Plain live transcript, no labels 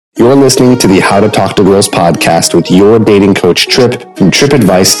You're listening to the How to Talk to Girls podcast with your dating coach, Trip, from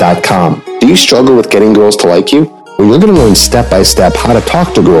tripadvice.com. Do you struggle with getting girls to like you? Well, you're going to learn step-by-step how to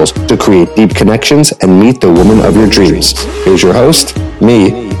talk to girls to create deep connections and meet the woman of your dreams. Here's your host,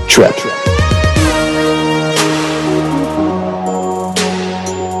 me, Trip.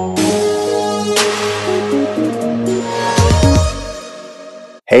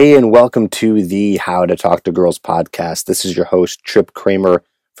 Hey, and welcome to the How to Talk to Girls podcast. This is your host, Trip Kramer,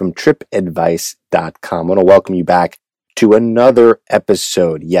 from tripadvice.com. I want to welcome you back to another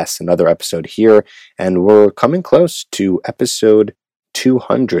episode. Yes, another episode here. And we're coming close to episode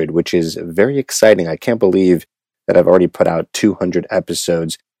 200, which is very exciting. I can't believe that I've already put out 200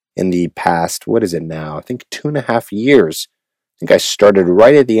 episodes in the past, what is it now? I think 2.5 years. I think I started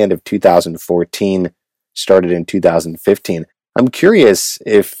right at the end of 2014, started in 2015. I'm curious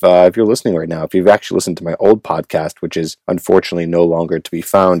if you're listening right now, if you've actually listened to my old podcast, which is unfortunately no longer to be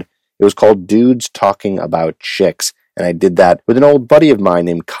found. It was called Dudes Talking About Chicks, and I did that with an old buddy of mine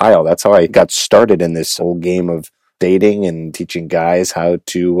named Kyle. That's how I got started in this whole game of dating and teaching guys how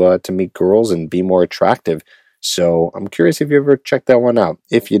to meet girls and be more attractive. So I'm curious if you ever checked that one out.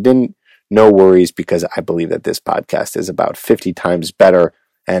 If you didn't, no worries, because I believe that this podcast is about 50 times better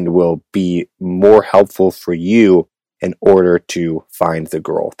and will be more helpful for you in order to find the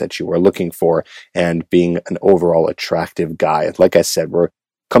girl that you are looking for and being an overall attractive guy. Like I said, we're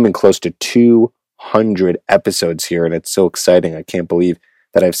coming close to 200 episodes here, and it's so exciting. I can't believe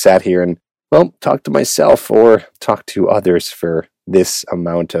that I've sat here and, well, talked to myself or talked to others for this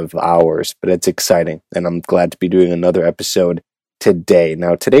amount of hours, but it's exciting, and I'm glad to be doing another episode today.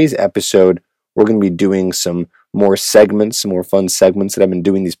 Now, today's episode, we're going to be doing some more segments, some more fun segments that I've been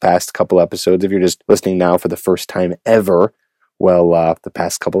doing these past couple episodes. If you're just listening now for the first time ever, well, the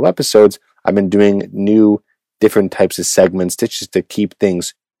past couple episodes, I've been doing new, different types of segments just to keep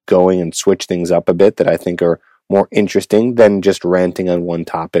things going and switch things up a bit that I think are more interesting than just ranting on one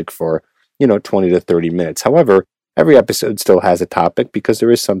topic for, 20 to 30 minutes. However, every episode still has a topic because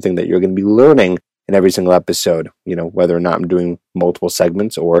there is something that you're going to be learning in every single episode, whether or not I'm doing multiple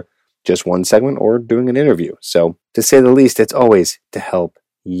segments or just one segment or doing an interview. So to say the least, it's always to help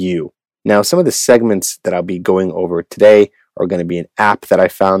you. Now, some of the segments that I'll be going over today are going to be an app that I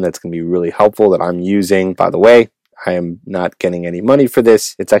found that's going to be really helpful that I'm using. By the way, I am not getting any money for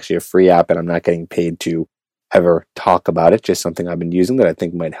this. It's actually a free app and I'm not getting paid to ever talk about it. Just something I've been using that I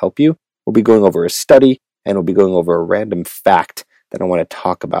think might help you. We'll be going over a study and we'll be going over a random fact that I want to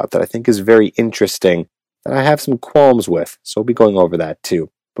talk about that I think is very interesting that I have some qualms with. So we'll be going over that too.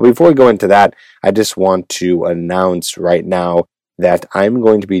 But before we go into that, I just want to announce right now that I'm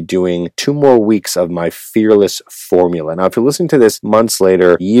going to be doing 2 more weeks of my Fearless Formula. Now, if you're listening to this months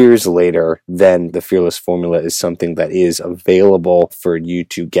later, years later, then the Fearless Formula is something that is available for you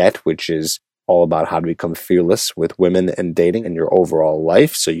to get, which is all about how to become fearless with women and dating and your overall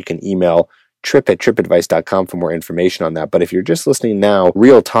life. So you can email trip@tripadvice.com for more information on that. But if you're just listening now,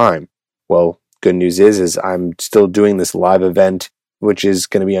 real time, well, good news is I'm still doing this live event, which is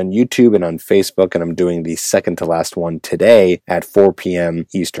going to be on YouTube and on Facebook, and I'm doing the second to last one today at 4 p.m.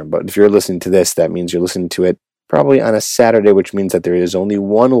 Eastern. But if you're listening to this, that means you're listening to it probably on a Saturday, which means that there is only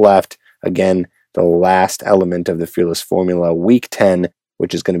one left. Again, the last element of the Fearless Formula, week 10,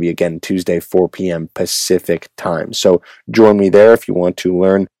 which is going to be, again, Tuesday, 4 p.m. Pacific time. So join me there if you want to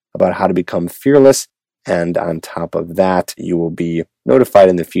learn about how to become fearless. And on top of that, you will be notified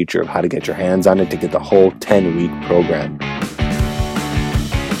in the future of how to get your hands on it to get the whole 10-week program.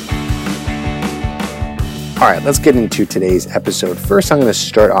 All right, let's get into today's episode. First, I'm going to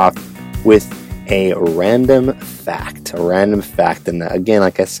start off with a random fact. And again,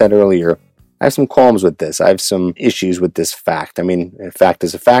 like I said earlier, I have some qualms with this. I have some issues with this fact. I mean, a fact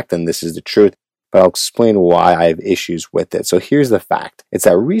is a fact, and this is the truth, but I'll explain why I have issues with it. So here's the fact. It's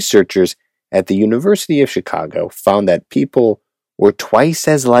that researchers at the University of Chicago found that people were twice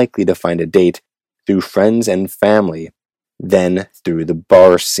as likely to find a date through friends and family than through the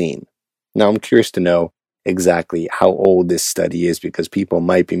bar scene. Now, I'm curious to know exactly how old this study is because people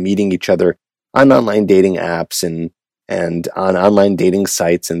might be meeting each other on online dating apps and on online dating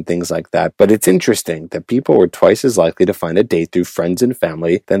sites and things like that. But it's interesting that people were twice as likely to find a date through friends and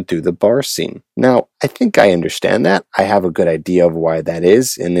family than through the bar scene. Now, I think I understand that. I have a good idea of why that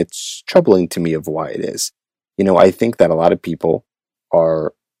is, and it's troubling to me of why it is. I think that a lot of people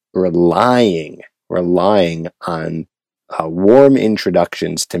are relying on warm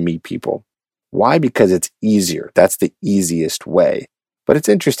introductions to meet people. Why? Because it's easier. That's the easiest way. But it's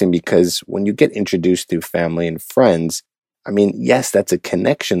interesting because when you get introduced through family and friends, I mean, yes, that's a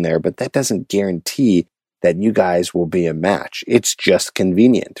connection there, but that doesn't guarantee that you guys will be a match. It's just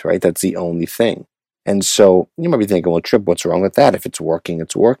convenient, right? That's the only thing. And so you might be thinking, well, Trip, what's wrong with that? If it's working,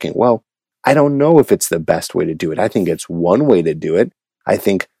 it's working. Well, I don't know if it's the best way to do it. I think it's one way to do it. I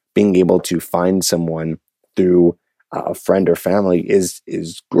think being able to find someone through a friend or family is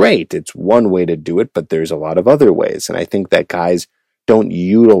great. It's one way to do it, but there's a lot of other ways. And I think that guys don't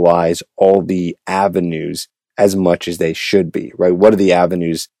utilize all the avenues as much as they should be, right? What are the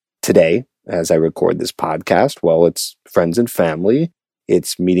avenues today as I record this podcast? Well, it's friends and family.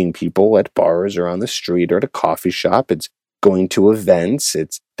 It's meeting people at bars or on the street or at a coffee shop. It's going to events.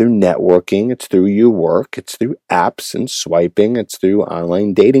 It's through networking. It's through your work. It's through apps and swiping. It's through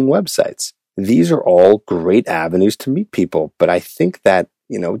online dating websites. These are all great avenues to meet people. But I think that,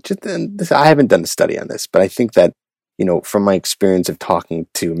 I haven't done a study on this, but I think that, from my experience of talking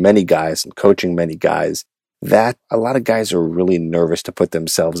to many guys and coaching many guys, that a lot of guys are really nervous to put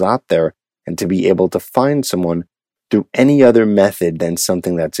themselves out there and to be able to find someone through any other method than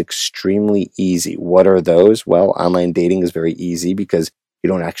something that's extremely easy. What are those? Well, online dating is very easy because you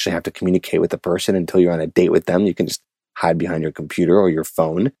don't actually have to communicate with the person until you're on a date with them. You can just hide behind your computer or your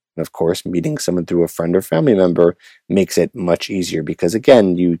phone. And of course, meeting someone through a friend or family member makes it much easier because,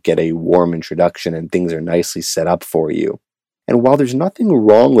 again, you get a warm introduction and things are nicely set up for you. And while there's nothing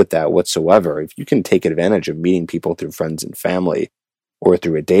wrong with that whatsoever, if you can take advantage of meeting people through friends and family or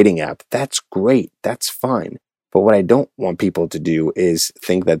through a dating app, that's great. That's fine. But what I don't want people to do is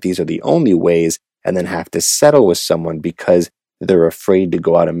think that these are the only ways and then have to settle with someone because they're afraid to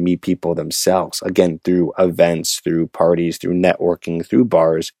go out and meet people themselves. Again, through events, through parties, through networking, through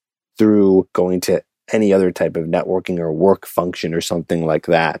bars, through going to any other type of networking or work function or something like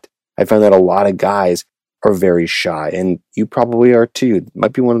that. I find that a lot of guys are very shy, and you probably are too. It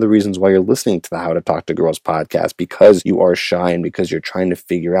might be one of the reasons why you're listening to the How to Talk to Girls podcast, because you are shy and because you're trying to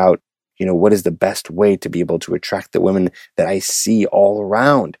figure out what is the best way to be able to attract the women that I see all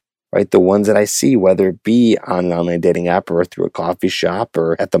around, right? The ones that I see, whether it be on an online dating app or through a coffee shop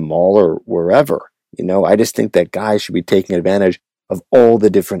or at the mall or wherever. I just think that guys should be taking advantage of all the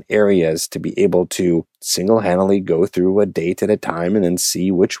different areas to be able to single-handedly go through a date at a time and then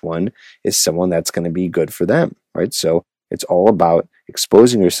see which one is someone that's going to be good for them, right? So it's all about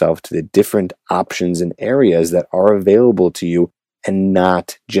exposing yourself to the different options and areas that are available to you and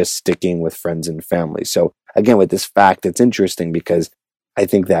not just sticking with friends and family. So again, with this fact, it's interesting because I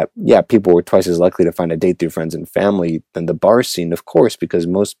think that, people were twice as likely to find a date through friends and family than the bar scene, of course, because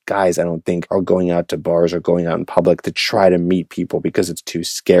most guys, I don't think, are going out to bars or going out in public to try to meet people because it's too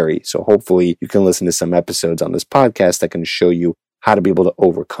scary. So hopefully you can listen to some episodes on this podcast that can show you how to be able to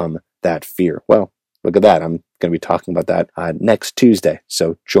overcome that fear. Well, look at that. I'm going to be talking about that next Tuesday.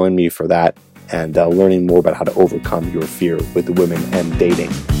 So join me for that and learning more about how to overcome your fear with women and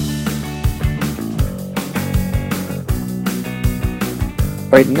dating.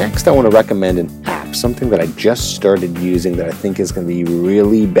 All right, next I want to recommend an app, something that I just started using that I think is going to be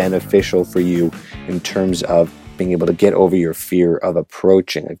really beneficial for you in terms of being able to get over your fear of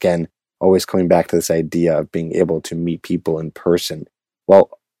approaching. Again, always coming back to this idea of being able to meet people in person.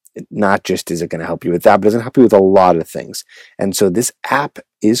 Well, not just is it going to help you with that, but it's going to help you with a lot of things. And so this app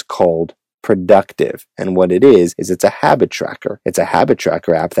is called Productive. And what it is it's a habit tracker. It's a habit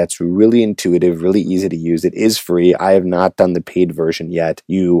tracker app that's really intuitive, really easy to use. It is free. I have not done the paid version yet.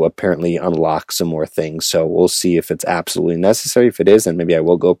 You apparently unlock some more things. So we'll see if it's absolutely necessary. If it is, then maybe I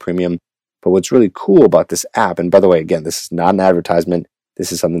will go premium. But what's really cool about this app, and by the way, again, this is not an advertisement.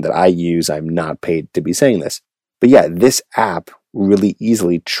 This is something that I use. I'm not paid to be saying this. But this app really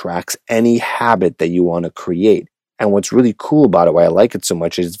easily tracks any habit that you want to create. And what's really cool about it, why I like it so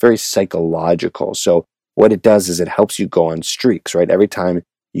much, is it's very psychological. So what it does is it helps you go on streaks, right? Every time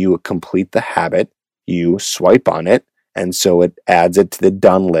you complete the habit, you swipe on it. And so it adds it to the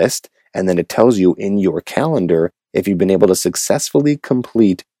done list. And then it tells you in your calendar if you've been able to successfully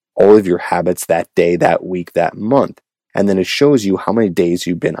complete all of your habits that day, that week, that month. And then it shows you how many days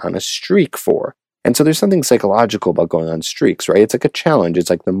you've been on a streak for. And so there's something psychological about going on streaks, right? It's like a challenge. It's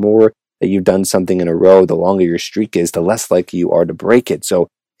like the more that you've done something in a row, the longer your streak is, the less likely you are to break it. So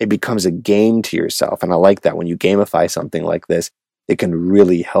it becomes a game to yourself. And I like that when you gamify something like this, it can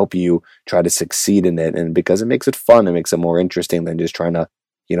really help you try to succeed in it. And because it makes it fun, it makes it more interesting than just trying to,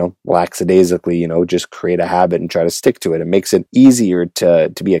 lackadaisically, just create a habit and try to stick to it. It makes it easier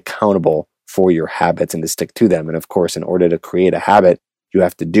to be accountable for your habits and to stick to them. And of course, in order to create a habit, you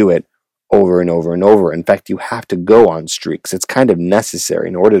have to do it over and over and over. In fact, you have to go on streaks. It's kind of necessary.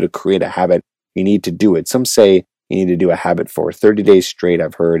 In order to create a habit, you need to do it. Some say you need to do a habit for 30 days straight.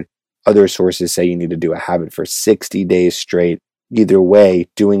 I've heard other sources say you need to do a habit for 60 days straight. either way,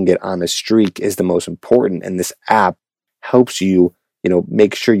 doing it on a streak is the most important. And this app helps you,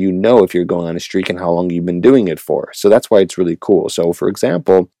 make sure you know if you're going on a streak and how long you've been doing it for. So that's why it's really cool. So for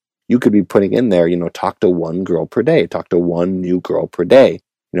example, you could be putting in there, talk to one girl per day, talk to one new girl per day.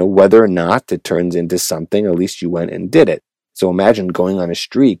 Whether or not it turns into something, at least you went and did it. So imagine going on a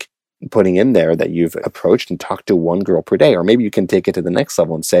streak and putting in there that you've approached and talked to one girl per day. Or maybe you can take it to the next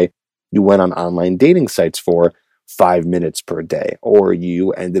level and say you went on online dating sites for 5 minutes per day, or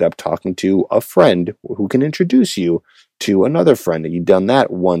you ended up talking to a friend who can introduce you to another friend, and you've done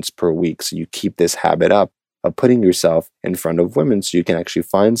that once per week. So you keep this habit up of putting yourself in front of women so you can actually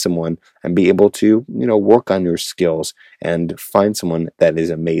find someone and be able to, work on your skills and find someone that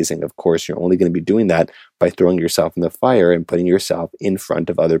is amazing. Of course, you're only going to be doing that by throwing yourself in the fire and putting yourself in front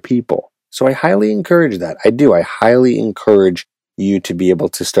of other people. So I highly encourage that. I highly encourage you to be able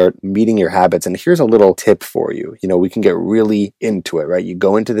to start meeting your habits. And here's a little tip for you. We can get really into it, right? You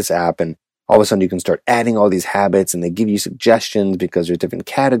go into this app and all of a sudden you can start adding all these habits, and they give you suggestions because there's different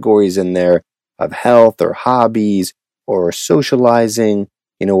categories in there of health or hobbies or socializing,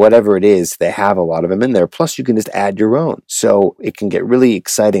 whatever it is, they have a lot of them in there. Plus you can just add your own. So it can get really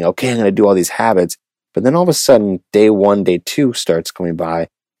exciting. Okay, I'm going to do all these habits. But then all of a sudden, day 1, day 2 starts going by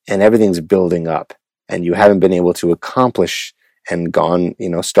and everything's building up and you haven't been able to accomplish and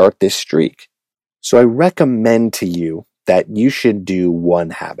start this streak. So I recommend to you that you should do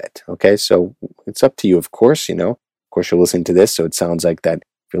one habit. Okay, so it's up to you, of course. Of course, you're listening to this, so it sounds like that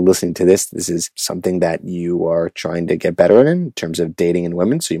if you're listening to this is something that you are trying to get better in terms of dating and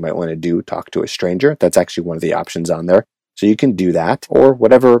women. So you might want to talk to a stranger. That's actually one of the options on there. So you can do that, or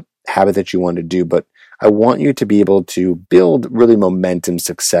whatever habit that you want to do. But I want you to be able to build really momentum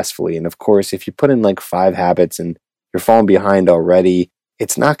successfully. And of course, if you put in like 5 habits and you're falling behind already,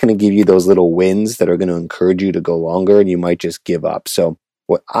 it's not going to give you those little wins that are going to encourage you to go longer, and you might just give up. So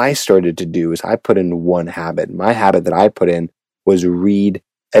what I started to do is I put in one habit. My habit that I put in was read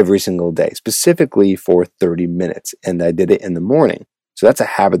every single day, specifically for 30 minutes. And I did it in the morning. So that's a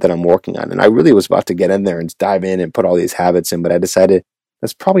habit that I'm working on. And I really was about to get in there and dive in and put all these habits in, but I decided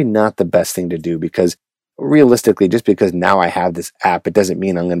that's probably not the best thing to do, because realistically, just because now I have this app, it doesn't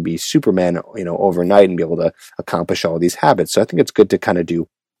mean I'm going to be Superman, overnight and be able to accomplish all these habits. So I think it's good to kind of do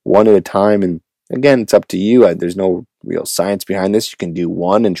one at a time. And again, it's up to you. There's no real science behind this. You can do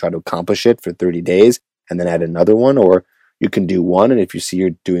one and try to accomplish it for 30 days and then add another one, or you can do one, and if you see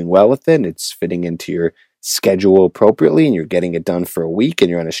you're doing well with it and it's fitting into your schedule appropriately and you're getting it done for a week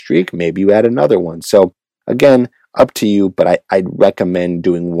and you're on a streak, maybe you add another one. So again, up to you, but I'd recommend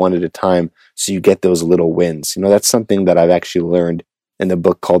doing one at a time so you get those little wins. That's something that I've actually learned in the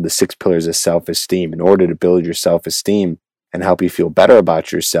book called The 6 Pillars of Self-Esteem. In order to build your self-esteem and help you feel better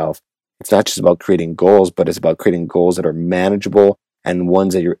about yourself, it's not just about creating goals, but it's about creating goals that are manageable and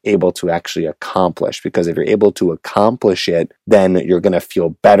ones that you're able to actually accomplish. Because if you're able to accomplish it, then you're going to feel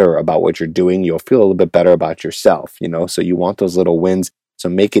better about what you're doing. You'll feel a little bit better about yourself, so you want those little wins. So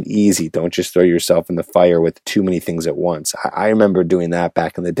make it easy. Don't just throw yourself in the fire with too many things at once. I remember doing that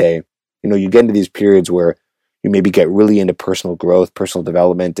back in the day. You get into these periods where you maybe get really into personal growth, personal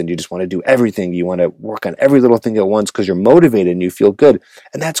development, and you just want to do everything. You want to work on every little thing at once because you're motivated and you feel good.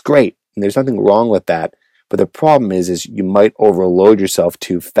 And that's great. And there's nothing wrong with that. But the problem is you might overload yourself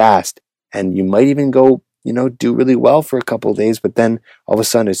too fast, and you might even go, do really well for a couple of days, but then all of a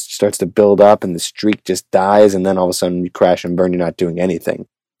sudden it starts to build up and the streak just dies, and then all of a sudden you crash and burn, you're not doing anything.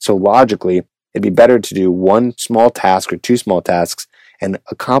 So logically, it'd be better to do one small task or 2 small tasks and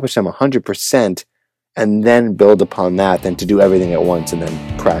accomplish them 100% and then build upon that than to do everything at once and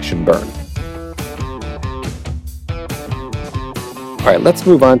then crash and burn. All right, let's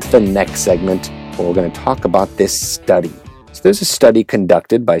move on to the next segment where we're going to talk about this study. So there's a study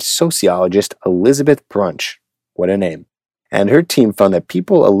conducted by sociologist Elizabeth Brunch, what a name, and her team found that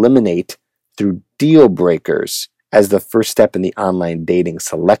people eliminate through deal breakers as the first step in the online dating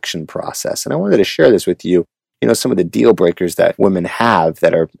selection process. And I wanted to share this with you, some of the deal breakers that women have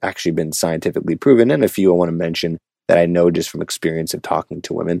that are actually been scientifically proven, and a few I want to mention that I know just from experience of talking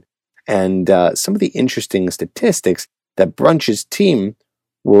to women. And some of the interesting statistics that Brunch's team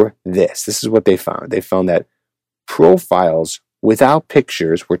were this. This is what they found. They found that profiles without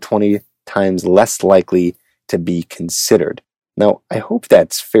pictures were 20 times less likely to be considered. Now, I hope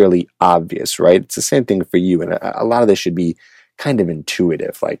that's fairly obvious, right? It's the same thing for you, and a lot of this should be kind of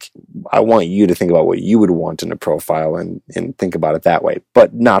intuitive. Like, I want you to think about what you would want in a profile and think about it that way,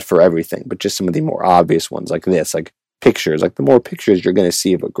 but not for everything, but just some of the more obvious ones like this, like pictures. Like, the more pictures you're going to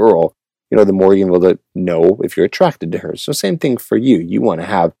see of a girl, the more you're able to know if you're attracted to her. So same thing for you. You want to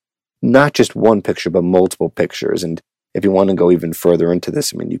have not just one picture, but multiple pictures. And if you want to go even further into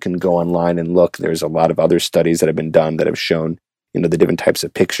this, I mean, you can go online and look. There's a lot of other studies that have been done that have shown, the different types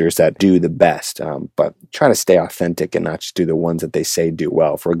of pictures that do the best. But try to stay authentic and not just do the ones that they say do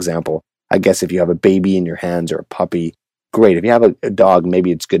well. For example, I guess if you have a baby in your hands or a puppy, great. If you have a dog,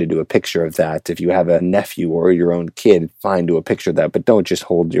 maybe it's good to do a picture of that. If you have a nephew or your own kid, fine, do a picture of that. But don't just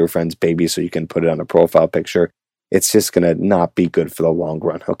hold your friend's baby so you can put it on a profile picture. It's just going to not be good for the long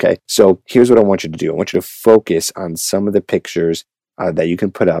run, okay? So here's what I want you to do. I want you to focus on some of the pictures that you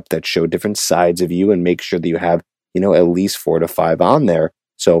can put up that show different sides of you, and make sure that you have, at least 4 to 5 on there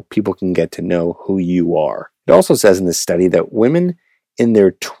so people can get to know who you are. It also says in this study that women in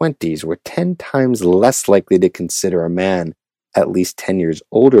their 20s were 10 times less likely to consider a man at least 10 years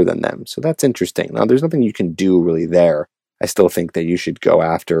older than them. So that's interesting. Now, there's nothing you can do really there. I still think that you should go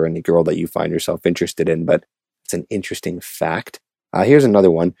after any girl that you find yourself interested in, but it's an interesting fact. Here's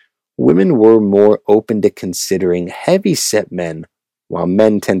another one. Women were more open to considering heavy-set men, while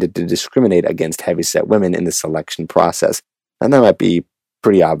men tended to discriminate against heavy-set women in the selection process. And that might be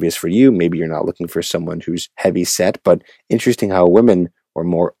pretty obvious for you. Maybe you're not looking for someone who's heavy-set, but interesting how women were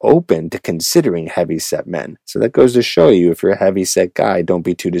more open to considering heavy-set men. So that goes to show you, if you're a heavy-set guy, don't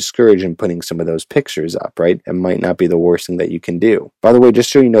be too discouraged in putting some of those pictures up, right? It might not be the worst thing that you can do. By the way,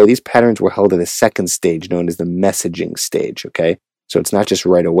 just so you know, these patterns were held at a second stage known as the messaging stage, okay? So it's not just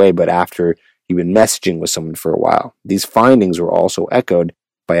right away, but after you've been messaging with someone for a while. These findings were also echoed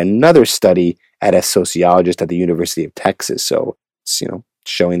by another study at a sociologist at the University of Texas. So it's,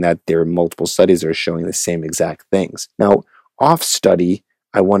 showing that there are multiple studies that are showing the same exact things. Now, off study,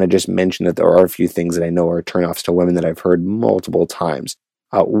 I want to just mention that there are a few things that I know are turnoffs to women that I've heard multiple times.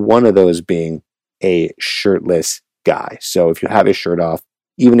 One of those being a shirtless guy. So if you have a shirt off,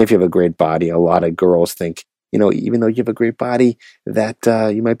 even if you have a great body, a lot of girls think, even though you have a great body, that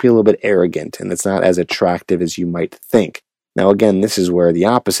you might be a little bit arrogant and it's not as attractive as you might think. Now, again, this is where the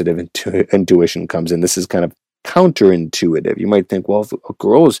opposite of intuition comes in. This is kind of counterintuitive. You might think, well, if a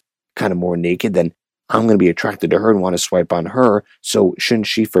girl is kind of more naked, then I'm going to be attracted to her and want to swipe on her. So shouldn't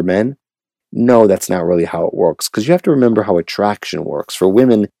she for men? No, that's not really how it works, because you have to remember how attraction works. For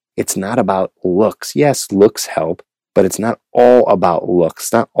women, it's not about looks. Yes, looks help, but it's not all about looks.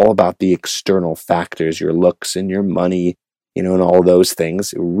 It's not all about the external factors, your looks and your money, and all those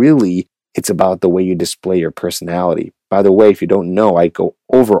things. Really, it's about the way you display your personality. By the way, if you don't know, I go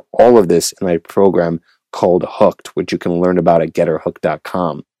over all of this in my program called Hooked, which you can learn about at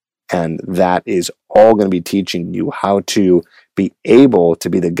getherhooked.com. And that is all going to be teaching you how to be able to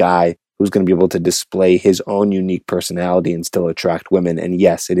be the guy who's going to be able to display his own unique personality and still attract women. And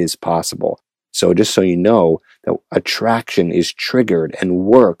yes, it is possible. So just so you know, that attraction is triggered and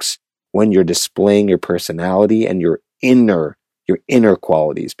works when you're displaying your personality and your inner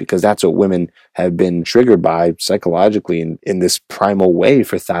qualities, because that's what women have been triggered by psychologically in this primal way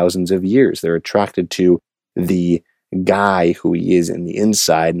for thousands of years. They're attracted to the guy who he is in the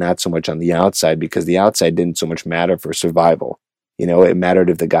inside, not so much on the outside, because the outside didn't so much matter for survival. It mattered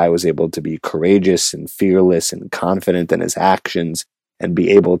if the guy was able to be courageous and fearless and confident in his actions and be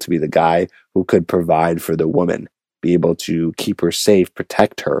able to be the guy who could provide for the woman, be able to keep her safe,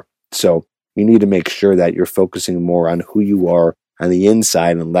 protect her. So you need to make sure that you're focusing more on who you are on the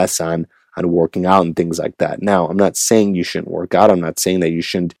inside and less on working out and things like that. Now, I'm not saying you shouldn't work out. I'm not saying that you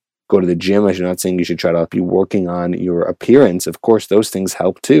shouldn't go to the gym. I'm not saying you should try to be working on your appearance. Of course, those things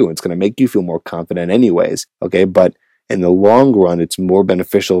help too. It's going to make you feel more confident anyways, okay? But in the long run, it's more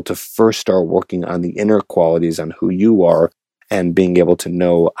beneficial to first start working on the inner qualities, on who you are, and being able to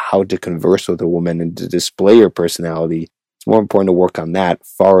know how to converse with a woman and to display your personality. It's more important to work on that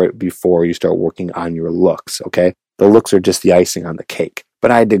far before you start working on your looks, okay? The looks are just the icing on the cake.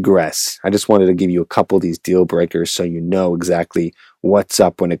 But I digress. I just wanted to give you a couple of these deal breakers so you know exactly what's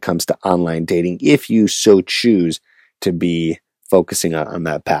up when it comes to online dating, if you so choose to be focusing on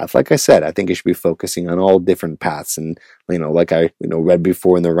that path. Like I said, I think you should be focusing on all different paths. And, like I read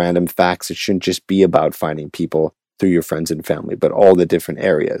before in the random facts, it shouldn't just be about finding people through your friends and family, but all the different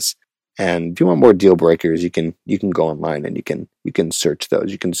areas. And if you want more deal breakers, you can go online and you can search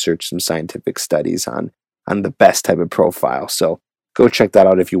those. You can search some scientific studies on the best type of profile. So go check that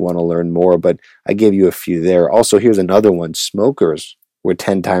out if you want to learn more, but I gave you a few there. Also, here's another one. Smokers were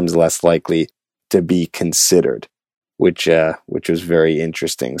 10 times less likely to be considered, which was very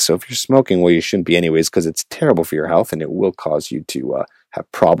interesting. So if you're smoking, well, you shouldn't be anyways, because it's terrible for your health and it will cause you to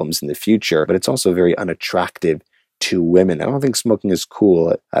have problems in the future, but it's also very unattractive to women. I don't think smoking is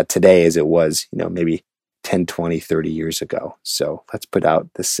cool today as it was, maybe 10, 20, 30 years ago. So let's put out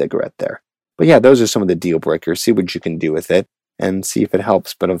the cigarette there. But yeah, those are some of the deal breakers. See what you can do with it and see if it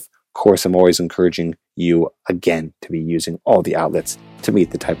helps. But of course, I'm always encouraging you, again, to be using all the outlets to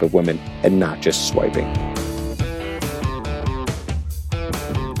meet the type of women and not just swiping.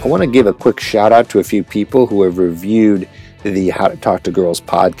 I want to give a quick shout out to a few people who have reviewed the How to Talk to Girls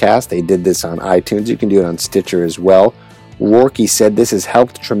podcast. They did this on iTunes. You can do it on Stitcher as well. Rourke said, "This has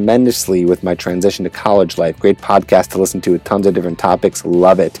helped tremendously with my transition to college life. Great podcast to listen to with tons of different topics.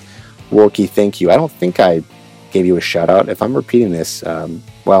 Love it." Rourke, thank you. I don't think I gave you a shout out. If I'm repeating this,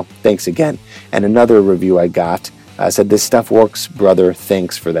 well, thanks again. And another review I got said, "This stuff works, brother.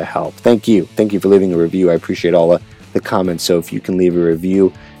 Thanks for the help." Thank you. Thank you for leaving a review. I appreciate all the comments. So if you can leave a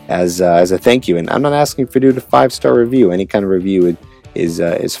review as a thank you, and I'm not asking for you to 5-star review. Any kind of review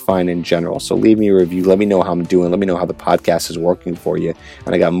is fine in general. So leave me a review. Let me know how I'm doing. Let me know how the podcast is working for you.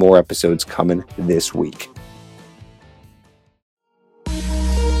 And I got more episodes coming this week.